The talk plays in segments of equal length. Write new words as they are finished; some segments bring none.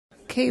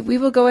Okay, we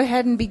will go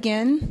ahead and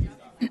begin.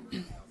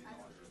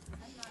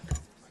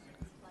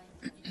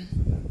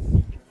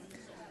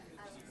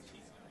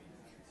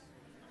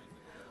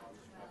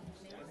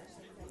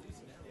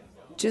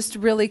 Just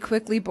really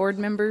quickly, board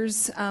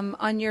members,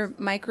 on your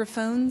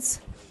microphones,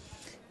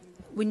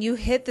 when you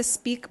hit the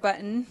speak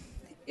button,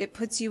 it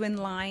puts you in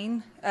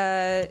line.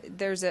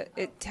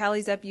 It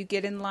tallies up, you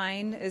get in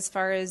line as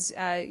far as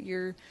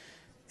your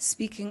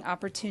speaking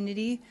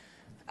opportunity.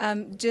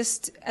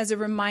 Just as a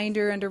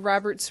reminder, under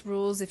Robert's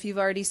rules, if you've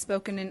already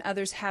spoken and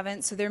others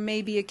haven't, so there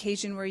may be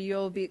occasion where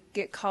you'll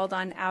get called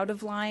on out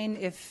of line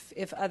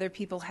if other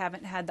people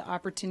haven't had the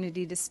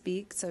opportunity to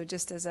speak. So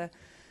just as a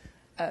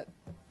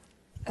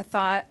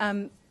thought,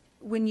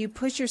 when you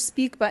push your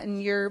speak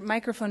button, your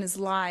microphone is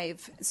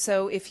live.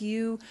 So if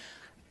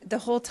the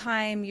whole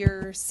time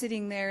you're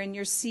sitting there in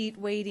your seat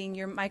waiting,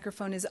 your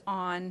microphone is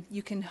on,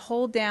 you can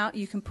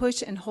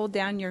push and hold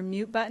down your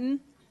mute button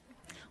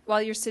while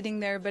you're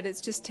sitting there, but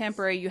it's just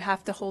temporary. You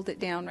have to hold it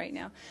down right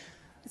now.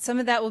 Some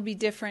of that will be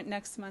different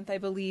next month, I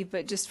believe,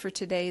 but just for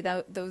today,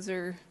 those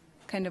are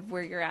kind of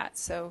where you're at.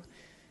 So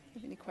if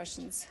you have any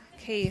questions?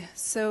 Okay,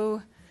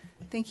 so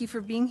thank you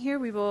for being here.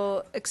 We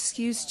will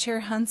excuse Chair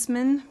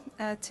Huntsman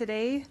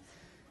today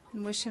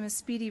and wish him a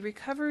speedy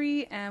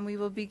recovery, and we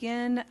will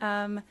begin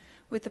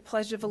with the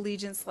Pledge of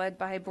Allegiance led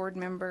by Board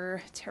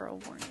Member Terrell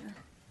Warner.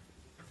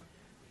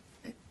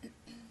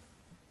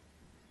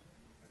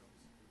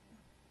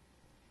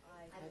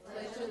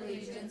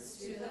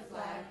 To the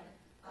flag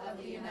of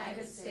the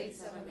United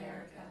States of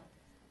America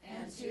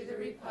and to the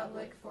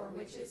republic for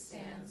which it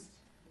stands,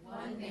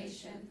 one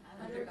nation,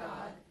 under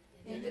God,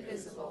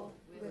 indivisible,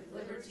 with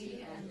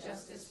liberty and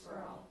justice for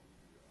all.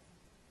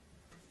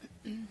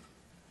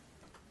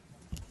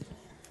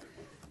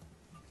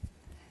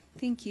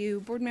 Thank you.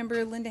 Board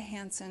Member Linda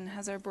Hansen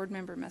has our board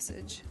member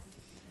message.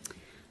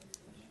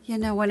 You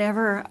know,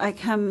 whenever I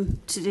come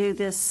to do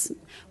this,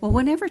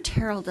 whenever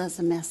Terrell does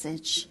a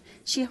message,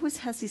 she always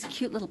has these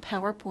cute little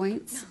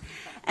PowerPoints.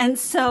 And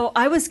so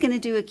I was going to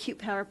do a cute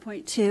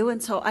PowerPoint too.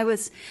 And so I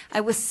was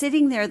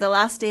sitting there the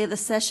last day of the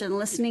session,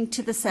 listening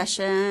to the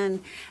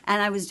session,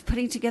 and I was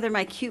putting together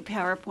my cute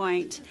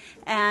PowerPoint.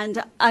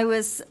 And I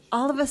was,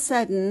 all of a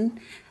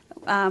sudden,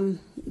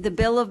 the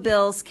bill of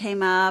bills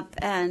came up,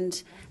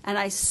 and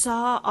I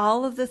saw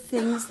all of the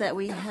things that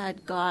we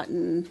had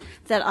gotten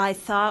that I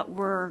thought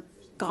were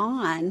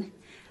gone,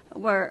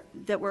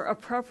 that were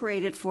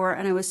appropriated for,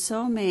 and I was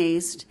so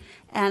amazed.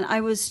 And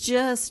I was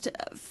just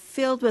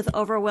filled with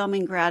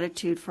overwhelming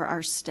gratitude for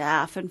our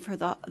staff and for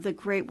the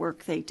great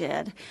work they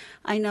did.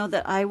 I know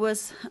that I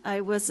was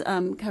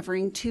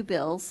covering two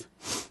bills,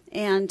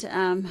 and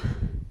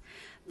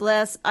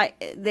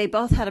they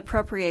both had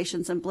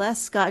appropriations, and bless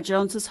Scott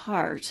Jones's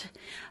heart,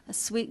 a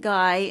sweet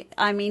guy.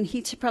 I mean,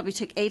 he probably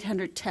took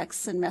 800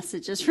 texts and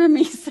messages from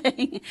me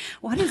saying,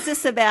 what is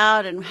this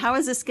about, and how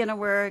is this going to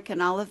work,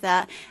 and all of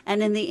that.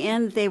 And in the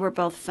end, they were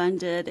both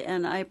funded,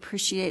 and I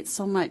appreciate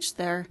so much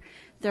their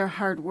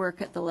hard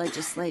work at the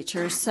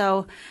legislature.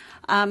 So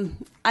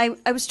I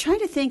was trying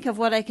to think of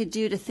what I could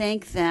do to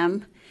thank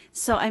them.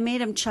 So I made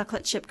them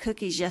chocolate chip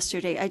cookies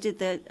yesterday. I did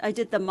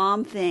the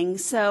mom thing.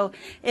 So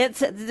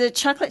the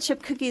chocolate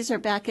chip cookies are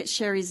back at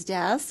Sherry's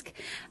desk.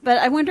 But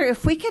I wonder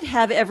if we could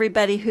have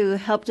everybody who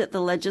helped at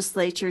the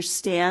legislature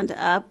stand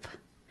up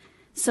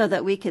so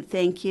that we could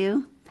thank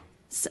you.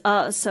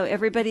 So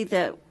everybody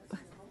that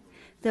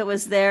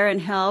was there and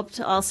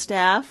helped, all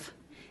staff,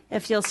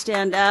 if you'll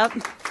stand up.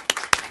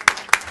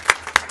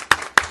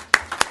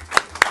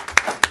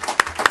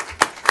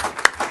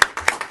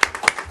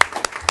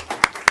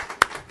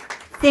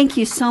 Thank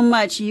you so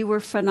much. You were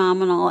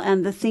phenomenal,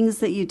 and the things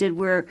that you did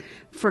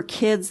for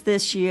kids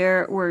this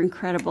year were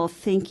incredible.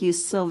 Thank you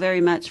so very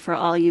much for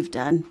all you've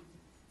done.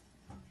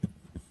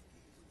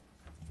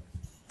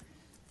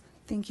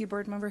 Thank you,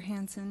 Board Member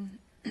Hansen.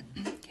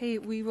 Okay,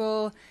 we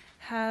will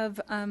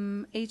have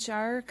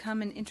HR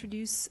come and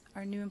introduce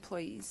our new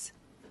employees.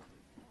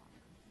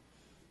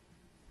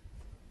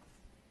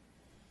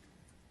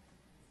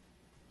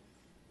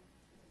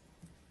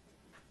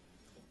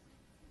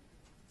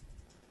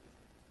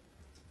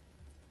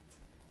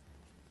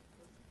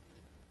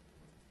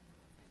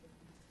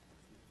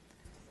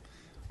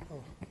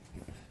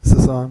 Is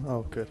this on?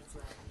 Oh, good.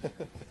 All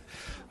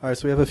right,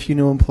 so we have a few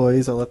new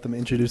employees. I'll let them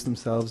introduce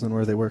themselves and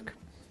where they work.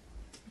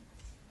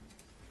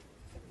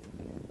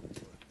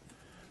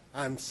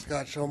 I'm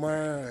Scott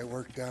Schomeyer. I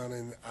work down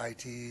in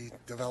IT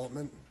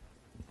development.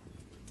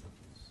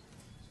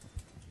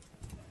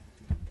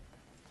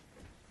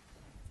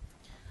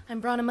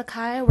 I'm Bronna Mackay.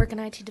 I work in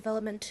IT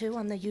development too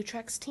on the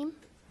Utrex team.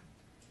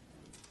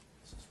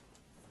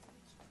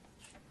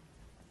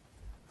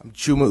 I'm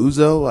Chuma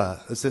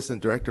Uzo,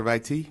 Assistant Director of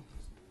IT. Thank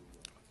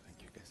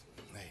you, guys.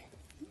 Hey.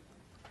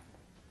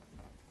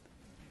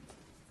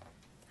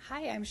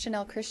 Hi, I'm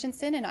Chanel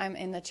Christensen, and I'm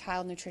in the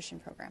Child Nutrition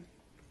Program.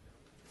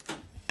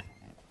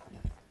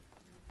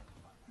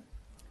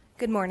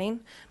 Good morning.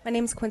 My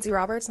name is Quincy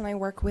Roberts, and I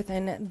work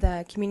within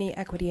the Community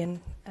Equity and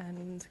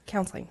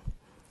Counseling.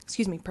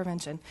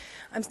 prevention.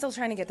 I'm still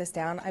trying to get this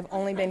down. I've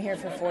only been here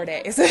for 4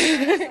 days.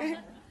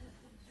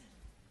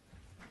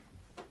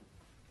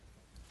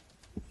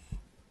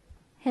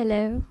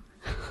 Hello.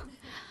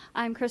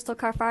 I'm Crystal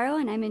Carfaro,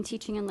 and I'm in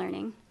Teaching and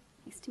Learning.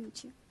 Nice to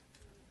meet you.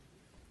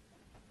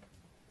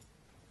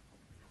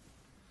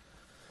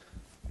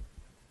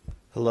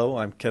 Hello,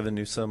 I'm Kevin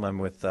Newsom. I'm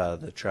with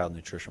the Child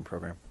Nutrition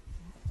Program.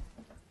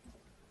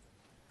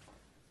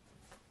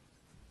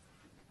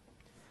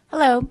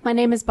 Hello, my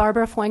name is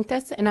Barbara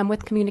Fuentes, and I'm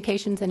with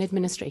Communications and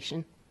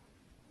Administration.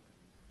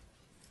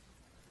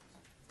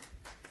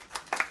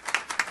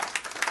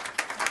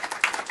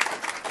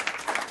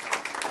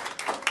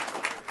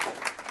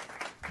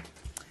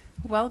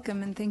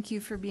 Welcome, and thank you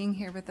for being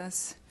here with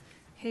us.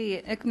 Hey,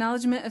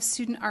 acknowledgement of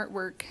student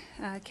artwork,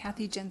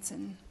 Kathy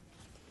Jensen.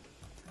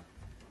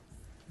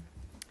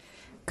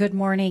 Good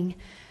morning.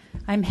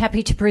 I'm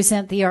happy to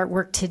present the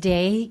artwork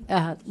today,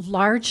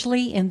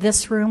 largely in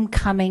this room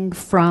coming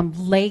from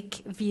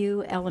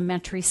Lakeview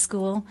Elementary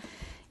School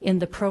in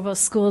the Provo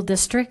School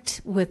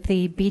District with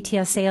the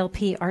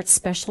BTS-ALP art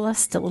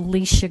specialist,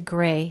 Alicia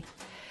Gray.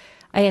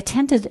 I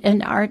attended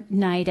an art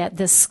night at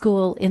this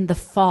school in the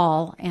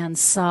fall and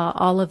saw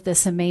all of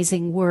this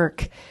amazing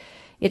work.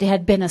 It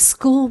had been a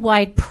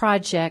school-wide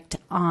project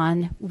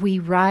on We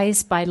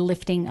Rise by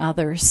Lifting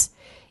Others.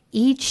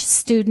 Each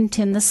student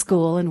in the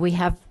school, and we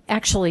have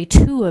actually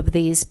 2 of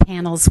these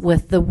panels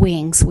with the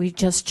wings. We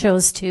just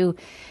chose to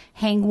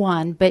hang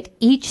one, but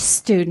each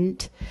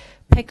student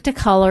picked a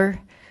color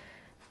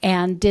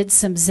and did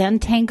some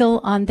Zentangle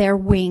on their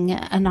wing,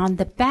 and on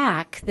the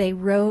back they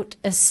wrote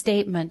a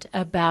statement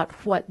about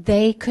what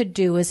they could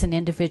do as an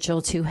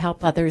individual to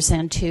help others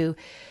and to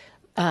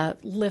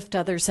lift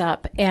others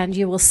up. And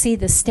you will see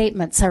the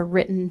statements are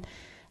written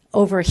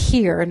over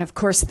here, and of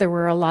course there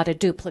were a lot of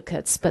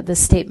duplicates, but the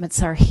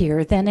statements are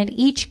here. Then in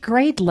each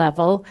grade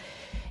level,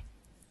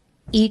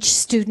 each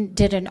student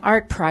did an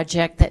art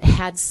project that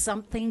had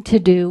something to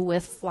do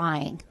with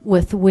flying,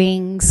 with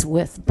wings,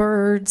 with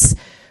birds,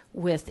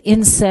 with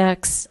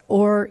insects,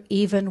 or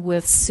even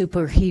with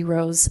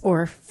superheroes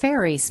or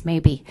fairies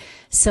maybe,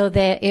 so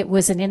that it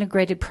was an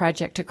integrated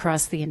project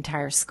across the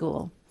entire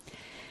school.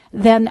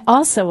 Then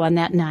also on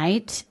that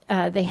night,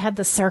 they had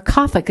the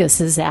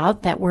sarcophaguses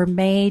out that were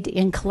made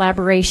in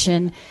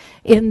collaboration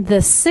in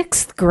the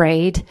 6th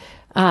grade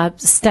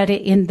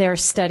in their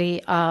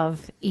study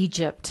of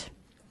Egypt.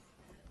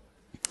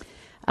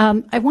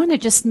 I want to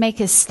just make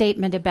a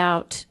statement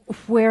about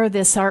where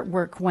this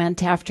artwork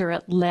went after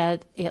it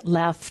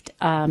left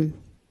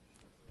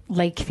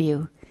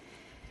Lakeview.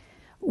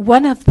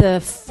 One of the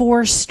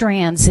 4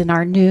 strands in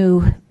our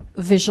new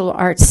visual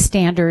arts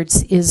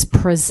standards is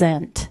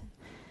present.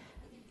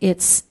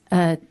 It's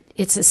a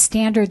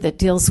standard that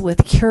deals with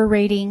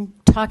curating,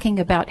 talking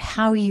about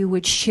how you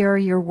would share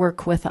your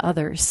work with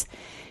others.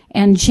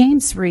 And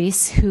James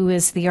Reese, who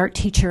is the art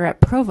teacher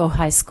at Provo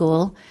High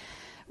School,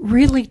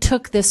 really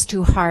took this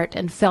to heart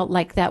and felt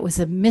like that was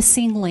a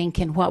missing link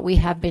in what we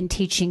have been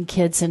teaching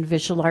kids in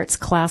visual arts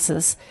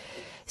classes.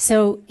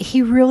 So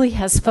he really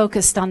has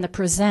focused on the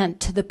present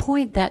to the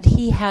point that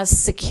he has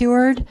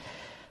secured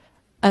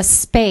a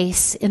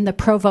space in the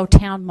Provo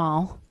Town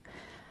Mall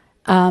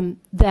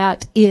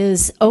that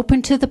is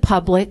open to the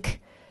public,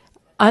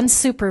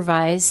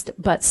 unsupervised,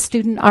 but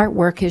student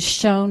artwork is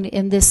shown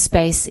in this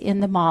space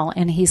in the mall,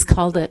 and he's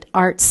called it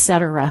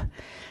Artcetera.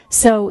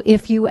 So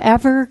if you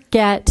ever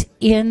get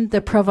in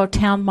the Provo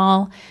Town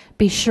Mall,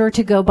 be sure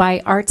to go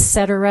by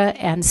Artcetera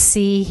and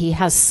see. He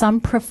has some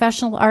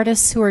professional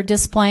artists who are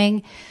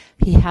displaying.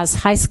 He has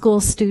high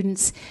school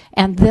students,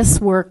 and this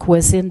work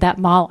was in that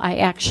mall. I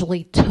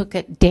actually took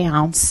it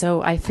down,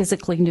 so I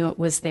physically knew it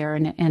was there,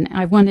 and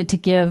I wanted to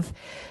give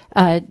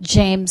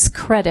James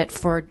credit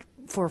for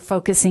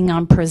focusing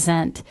on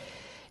present.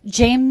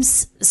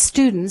 James'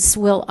 students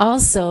will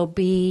also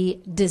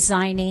be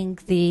designing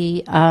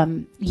the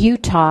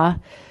Utah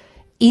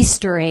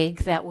Easter egg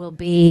that will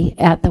be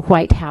at the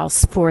White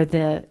House for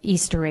the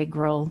Easter egg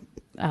roll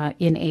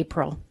in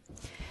April.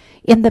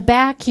 In the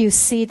back, you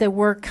see the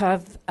work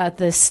of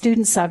the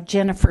students of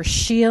Jennifer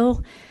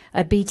Scheel,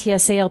 a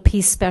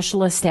BTS-ALP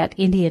specialist at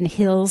Indian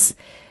Hills.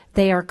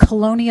 They are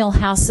colonial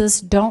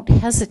houses. Don't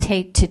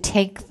hesitate to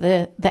take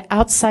the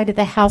outside of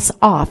the house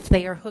off.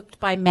 They are hooked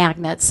by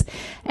magnets,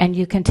 and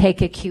you can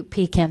take a cute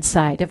peek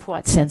inside of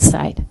what's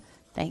inside.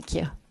 Thank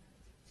you.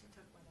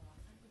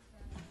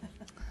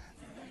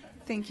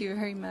 Thank you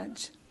very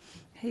much.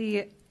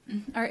 Hey,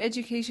 our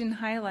education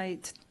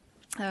highlight,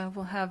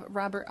 we'll have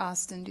Robert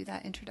Austin do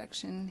that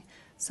introduction,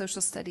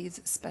 social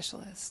studies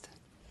specialist.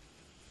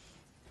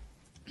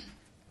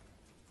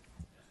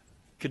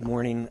 Good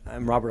morning.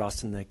 I'm Robert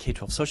Austin, the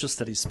K-12 Social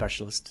Studies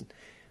Specialist.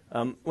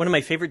 One of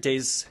my favorite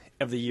days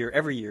of the year,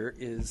 every year,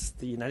 is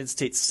the United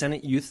States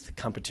Senate Youth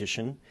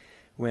Competition,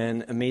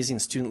 when amazing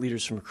student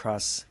leaders from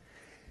across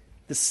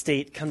the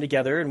state come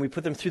together and we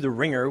put them through the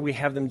ringer. We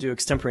have them do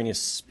extemporaneous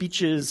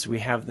speeches. We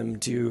have them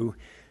do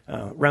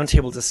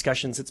roundtable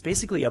discussions. It's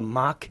basically a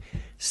mock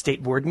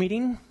state board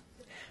meeting.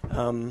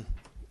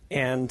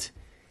 And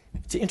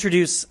to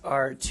introduce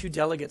our two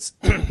delegates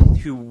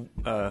who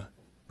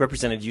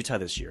represented Utah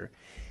this year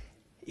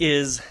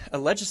is a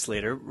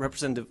legislator,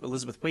 Representative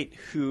Elizabeth Waite,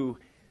 who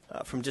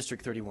from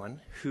District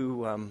 31,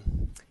 who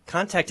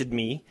contacted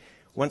me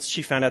once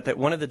she found out that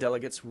one of the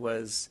delegates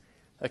was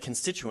a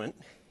constituent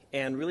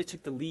and really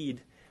took the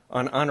lead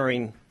on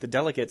honoring the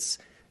delegates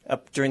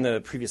up during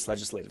the previous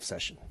legislative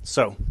session.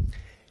 So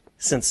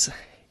since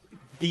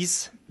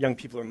these young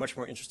people are much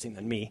more interesting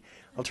than me,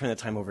 I'll turn the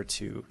time over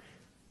to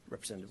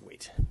Representative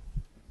Waite.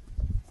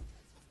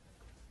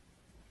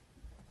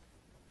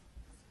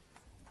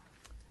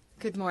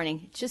 Good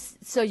morning.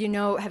 Just so you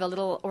know, have a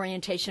little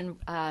orientation.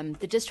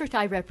 The district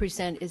I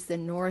represent is the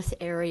north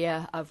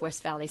area of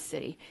West Valley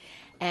City.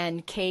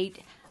 And Kate,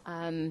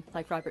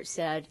 like Robert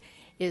said,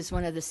 is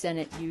one of the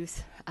Senate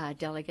youth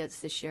delegates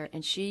this year,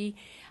 and she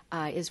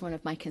is one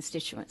of my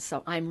constituents.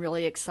 So I'm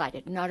really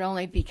excited, not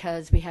only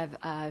because we have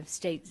a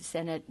state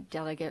Senate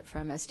delegate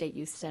from a state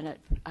youth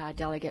Senate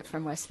delegate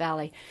from West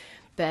Valley,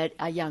 but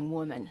a young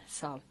woman.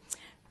 So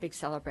big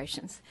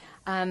celebrations.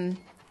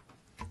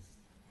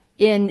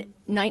 In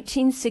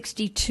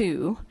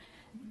 1962,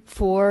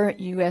 4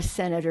 U.S.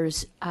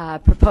 senators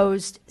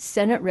proposed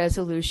Senate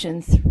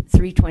Resolution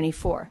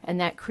 324, and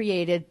that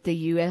created the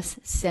U.S.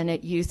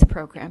 Senate Youth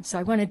Program. So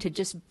I wanted to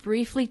just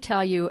briefly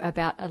tell you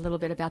about a little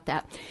bit about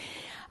that.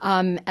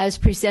 As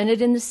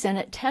presented in the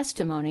Senate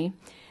testimony,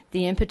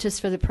 the impetus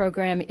for the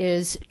program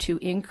is to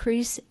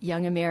increase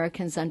young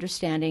Americans'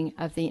 understanding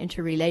of the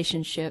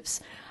interrelationships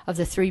of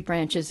the 3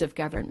 branches of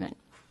government,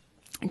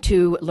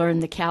 to learn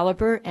the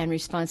caliber and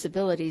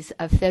responsibilities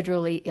of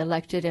federally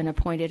elected and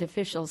appointed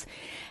officials,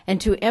 and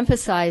to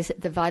emphasize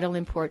the vital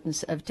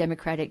importance of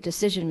democratic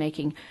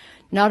decision-making,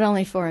 not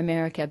only for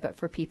America, but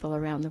for people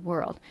around the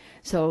world.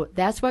 So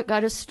that's what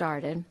got us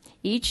started.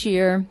 Each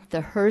year,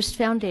 the Hearst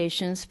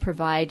Foundations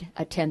provide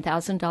a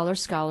 $10,000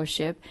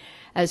 scholarship,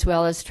 as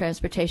well as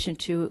transportation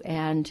to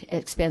and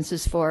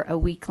expenses for a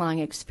week-long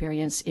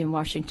experience in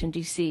Washington,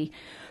 D.C.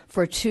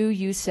 for 2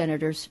 youth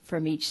senators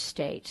from each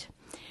state.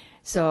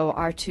 So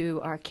our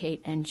 2 are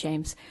Kate and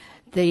James.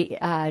 The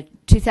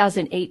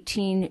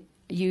 2018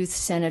 youth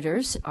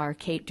senators are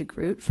Kate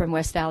DeGroot from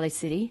West Valley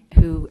City,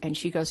 and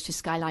she goes to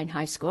Skyline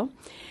High School,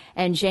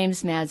 and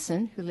James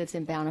Madsen, who lives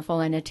in Bountiful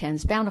and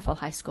attends Bountiful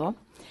High School.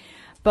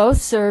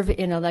 Both serve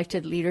in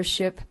elected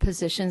leadership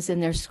positions in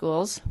their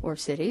schools or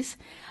cities,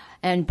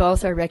 and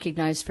both are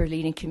recognized for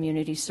leading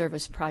community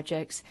service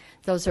projects.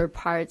 Those are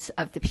parts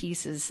of the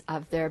pieces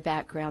of their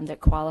background that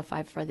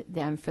qualify for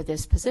them for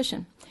this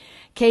position.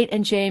 Kate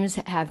and James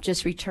have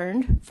just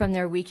returned from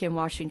their week in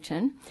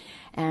Washington,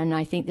 and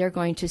I think they're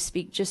going to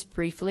speak just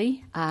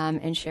briefly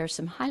and share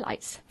some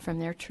highlights from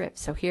their trip.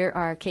 So here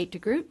are Kate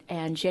DeGroot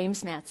and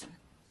James Madsen.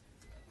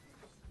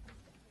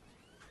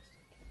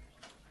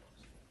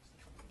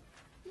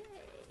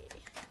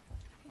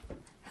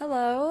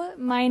 Hello,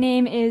 my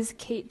name is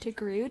Kate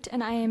DeGroot,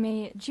 and I am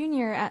a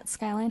junior at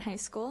Skyline High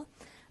School.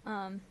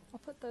 I'll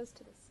put those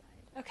to the side.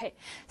 Okay,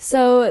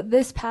 so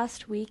this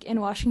past week in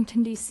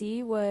Washington,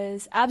 D.C.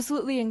 was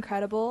absolutely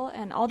incredible,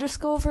 and I'll just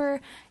go over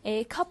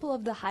a couple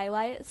of the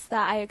highlights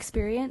that I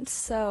experienced.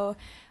 So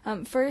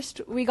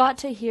first, we got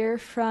to hear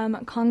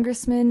from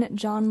Congressman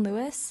John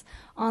Lewis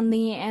on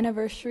the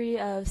anniversary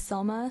of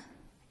Selma,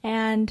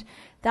 and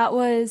that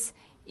was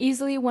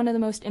easily one of the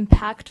most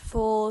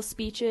impactful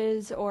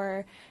speeches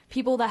or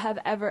people that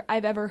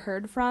I've ever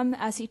heard from,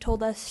 as he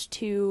told us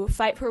to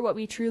fight for what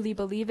we truly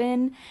believe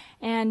in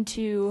and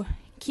to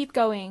keep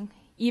going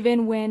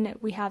even when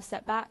we have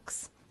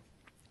setbacks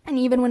and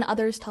even when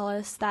others tell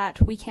us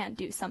that we can't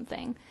do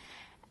something.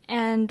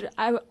 And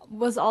I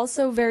was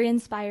also very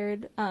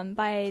inspired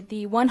by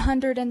the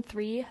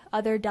 103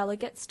 other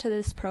delegates to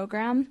this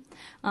program,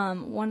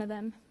 one of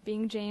them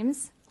being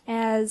James,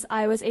 as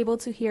I was able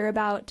to hear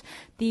about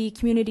the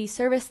community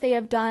service they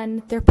have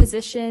done, their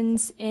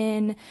positions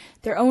in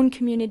their own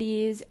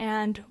communities,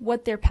 and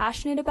what they're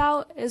passionate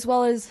about, as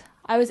well as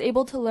I was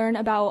able to learn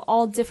about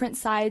all different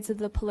sides of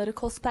the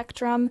political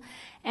spectrum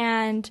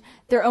and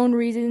their own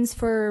reasons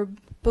for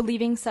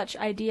believing such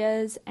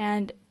ideas,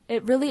 and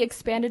it really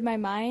expanded my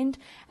mind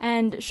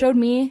and showed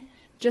me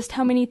just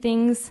how many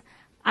things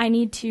I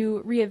need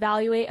to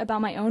reevaluate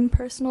about my own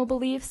personal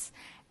beliefs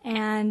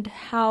and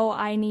how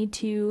I need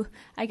to,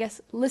 I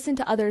guess, listen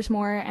to others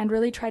more and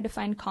really try to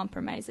find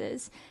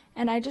compromises.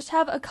 And I just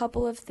have a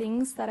couple of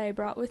things that I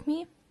brought with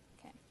me.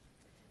 Okay.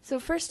 So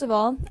first of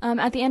all,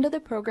 at the end of the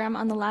program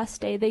on the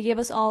last day, they gave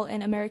us all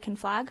an American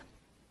flag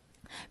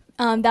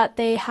that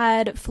they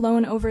had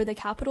flown over the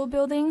Capitol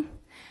building.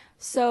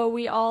 So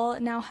we all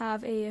now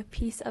have a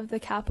piece of the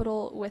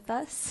Capitol with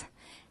us.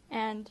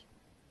 And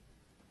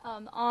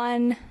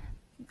on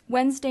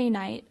Wednesday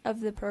night of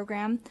the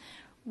program,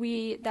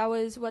 that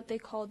was what they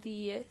called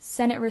the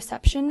Senate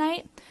reception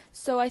night.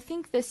 So I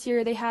think this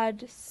year they had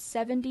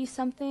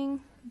 70-something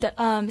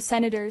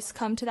senators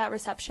come to that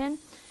reception.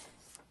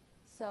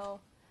 So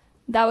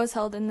that was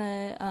held in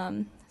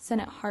the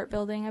Senate Hart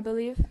building, I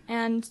believe.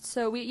 And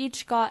so we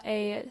each got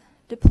a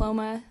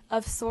diploma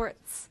of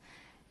sorts,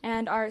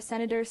 and our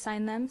senators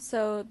signed them.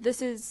 So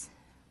this is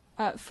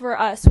for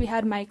us, we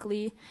had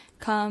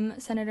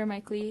Senator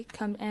Mike Lee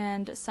come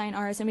and sign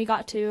ours, and we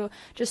got to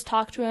just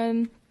talk to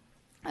him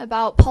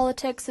about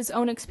politics, his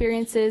own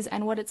experiences,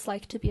 and what it's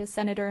like to be a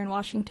senator in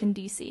Washington,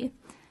 D.C.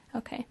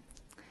 Okay.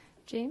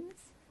 James?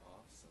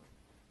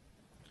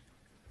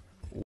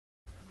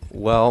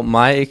 Well,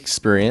 my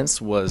experience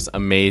was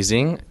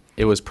amazing.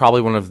 It was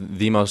probably one of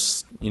the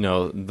most,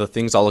 the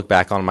things I'll look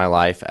back on in my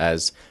life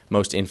as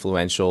most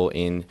influential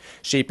in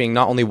shaping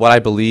not only what I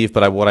believe,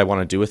 but what I want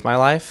to do with my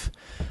life.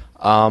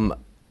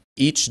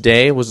 Each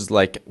day was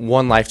like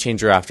one life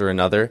changer after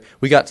another.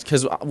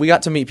 Because we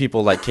got to meet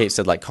people, like Kate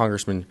said, like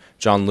Congressman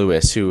John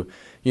Lewis, who,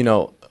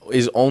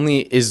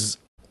 is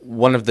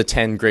one of the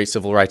 10 great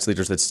civil rights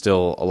leaders that's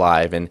still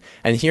alive. And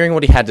hearing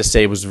what he had to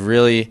say was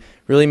really,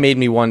 really made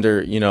me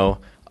wonder,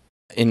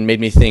 and made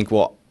me think,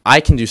 well,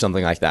 I can do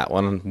something like that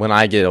when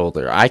I get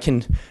older. I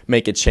can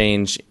make a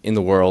change in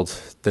the world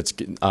that's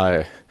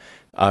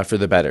for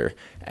the better.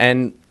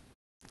 And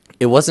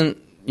it wasn't,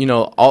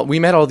 we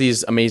met all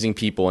these amazing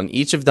people, and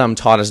each of them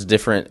taught us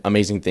different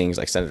amazing things,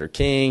 like Senator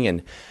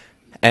King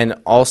and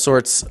all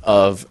sorts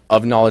of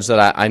knowledge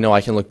that I know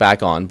I can look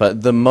back on.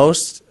 But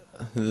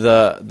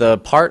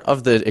the part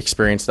of the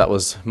experience that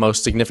was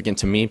most significant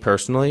to me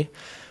personally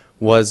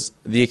was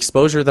the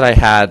exposure that I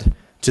had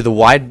to the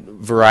wide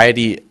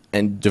variety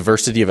and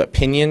diversity of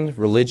opinion,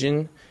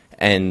 religion,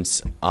 and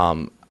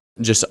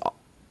just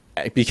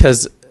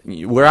because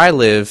where I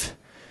live,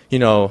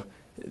 the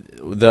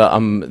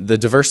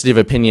diversity of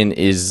opinion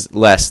is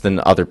less than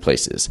other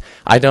places.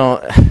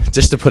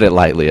 Just to put it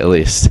lightly, at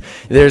least.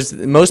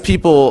 Most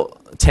people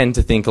tend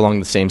to think along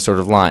the same sort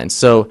of lines.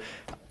 So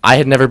I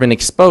had never been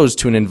exposed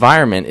to an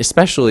environment,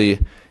 especially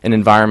an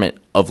environment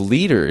of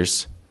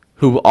leaders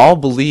who all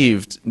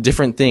believed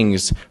different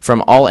things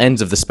from all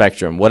ends of the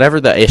spectrum,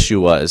 whatever the issue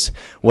was,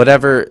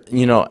 whatever,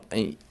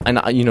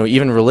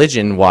 even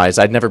religion-wise,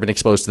 I'd never been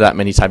exposed to that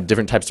many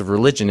different types of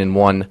religion in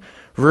one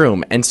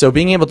room. And so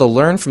being able to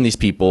learn from these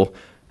people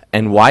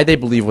and why they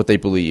believe what they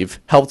believe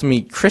helped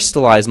me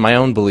crystallize my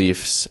own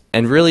beliefs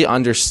and really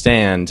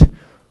understand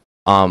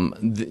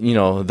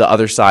the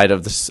other side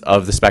of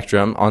the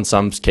spectrum on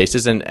some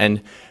cases,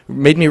 and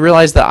made me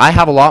realize that I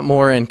have a lot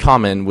more in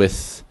common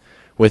with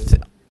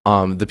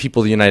the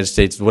people of the United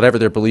States, whatever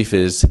their belief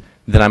is,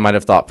 than I might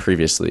have thought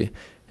previously.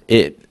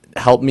 It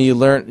helped me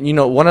learn,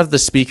 one of the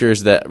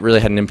speakers that really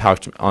had an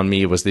impact on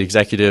me was the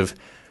executive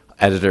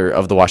editor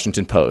of the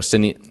Washington Post.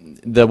 And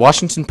the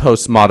Washington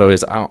Post motto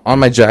is, on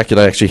my jacket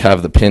I actually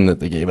have the pin that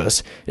they gave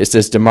us. It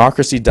says,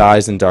 "Democracy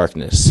dies in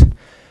darkness."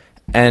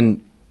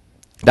 And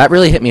that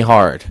really hit me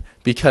hard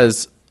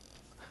because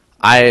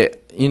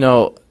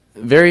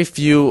very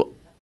few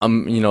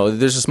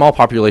there's a small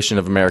population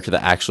of America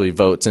that actually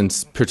votes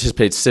and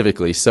participates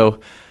civically. So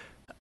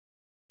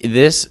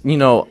this,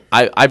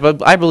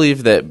 I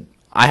believe that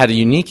I had a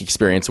unique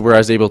experience where I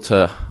was able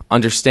to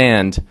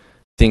understand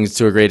things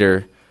to a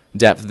greater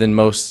depth than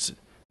most,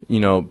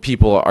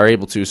 people are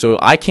able to. So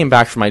I came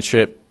back from my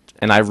trip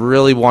and I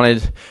really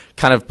wanted,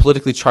 kind of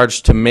politically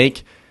charged, to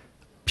make,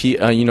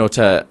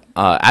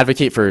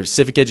 advocate for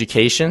civic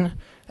education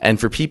and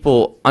for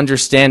people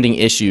understanding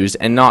issues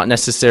and not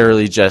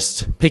necessarily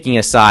just picking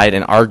a side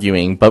and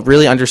arguing, but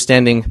really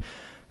understanding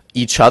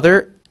each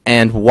other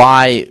and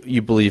why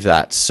you believe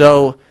that.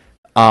 So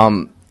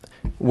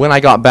when I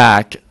got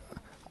back,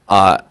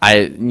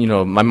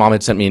 my mom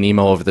had sent me an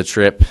email over the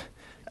trip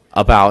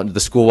about the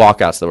school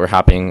walkouts that were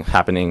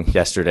happening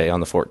yesterday on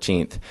the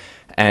 14th.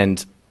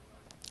 And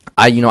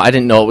I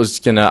didn't know it was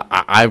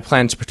I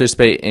planned to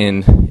participate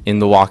in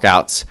the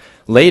walkouts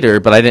later,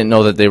 but I didn't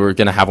know that they were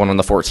going to have one on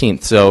the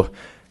 14th. So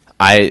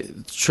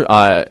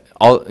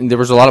there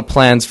was a lot of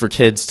plans for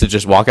kids to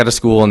just walk out of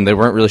school, and they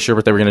weren't really sure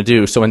what they were going to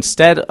do. So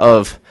instead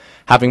of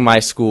having my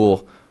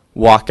school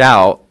walk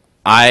out,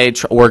 I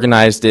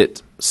organized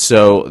it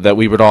so that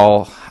we would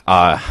all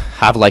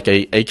have like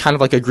a kind of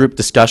like a group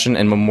discussion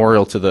and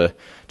memorial to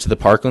the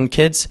Parkland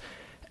kids.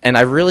 And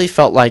I really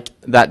felt like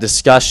that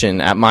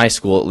discussion at my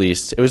school, at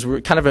least, it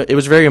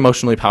was very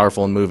emotionally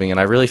powerful and moving. And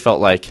I really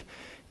felt like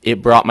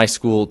it brought my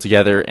school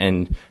together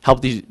and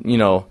helped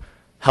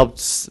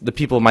helped the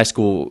people of my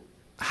school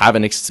have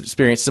an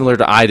experience similar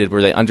to I did,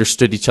 where they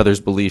understood each other's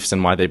beliefs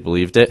and why they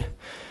believed it.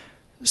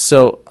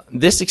 So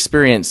this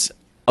experience,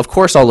 of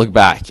course, I'll look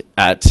back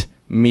at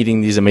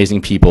meeting these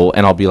amazing people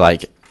and I'll be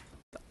like,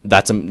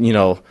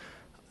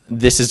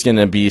 this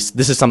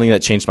is something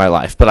that changed my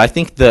life. But I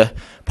think the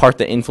part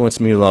that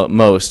influenced me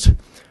most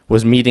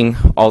was meeting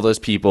all those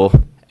people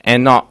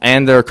and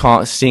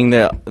seeing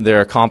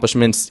their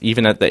accomplishments,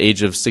 even at the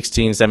age of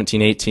 16,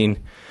 17, 18.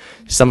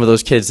 Some of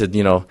those kids had,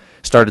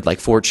 started like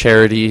 4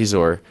 charities,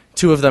 or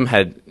 2 of them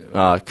had,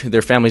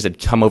 their families had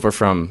come over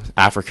from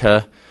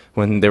Africa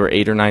when they were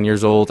 8 or 9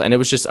 years old. And it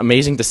was just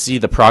amazing to see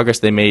the progress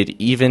they made,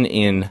 even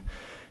in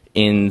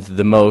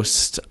the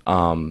most,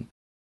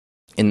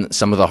 in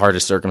some of the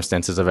hardest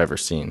circumstances I've ever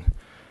seen.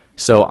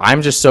 So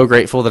I'm just so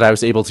grateful that I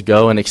was able to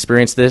go and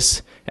experience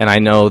this, and I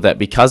know that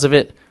because of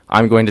it,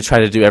 I'm going to try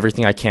to do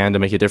everything I can to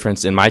make a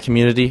difference in my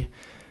community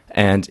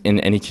and in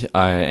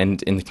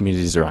and in the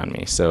communities around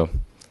me. So,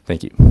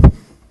 thank you.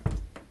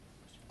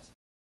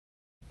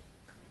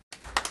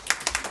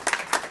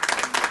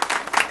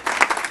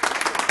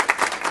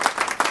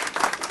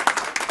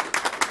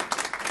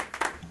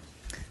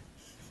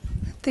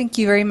 Thank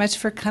you very much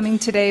for coming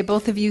today.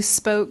 Both of you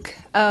spoke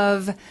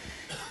of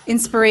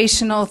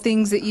inspirational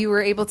things that you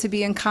were able to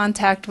be in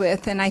contact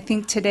with, and I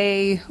think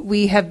today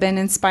we have been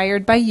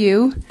inspired by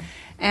you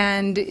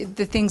and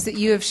the things that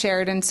you have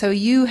shared, and so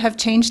you have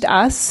changed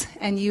us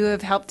and you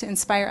have helped to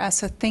inspire us.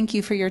 So thank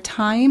you for your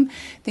time,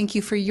 thank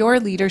you for your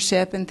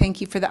leadership, and thank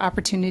you for the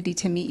opportunity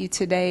to meet you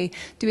today.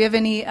 Do we have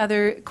any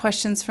other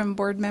questions from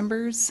board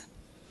members?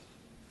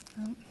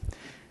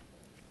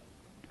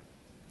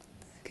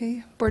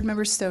 Okay, Board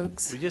Member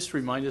Stokes. Will you just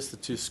remind us the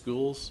two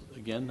schools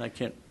again? I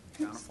can't.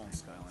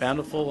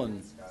 Bountiful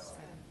and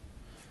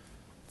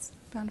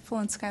Bountiful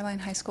and Skyline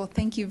High School.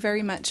 Thank you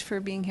very much for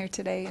being here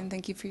today, and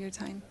thank you for your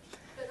time.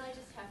 But I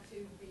just have to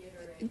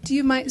reiterate. Do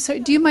you mind?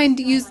 Sorry, do you mind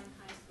use?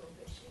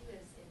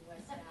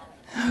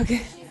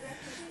 Okay.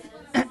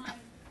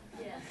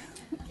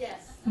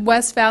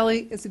 West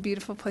Valley is a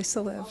beautiful place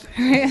to live.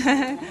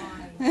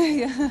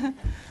 Yeah.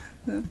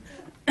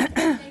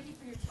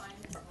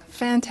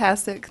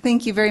 Fantastic.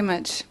 Thank you very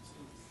much.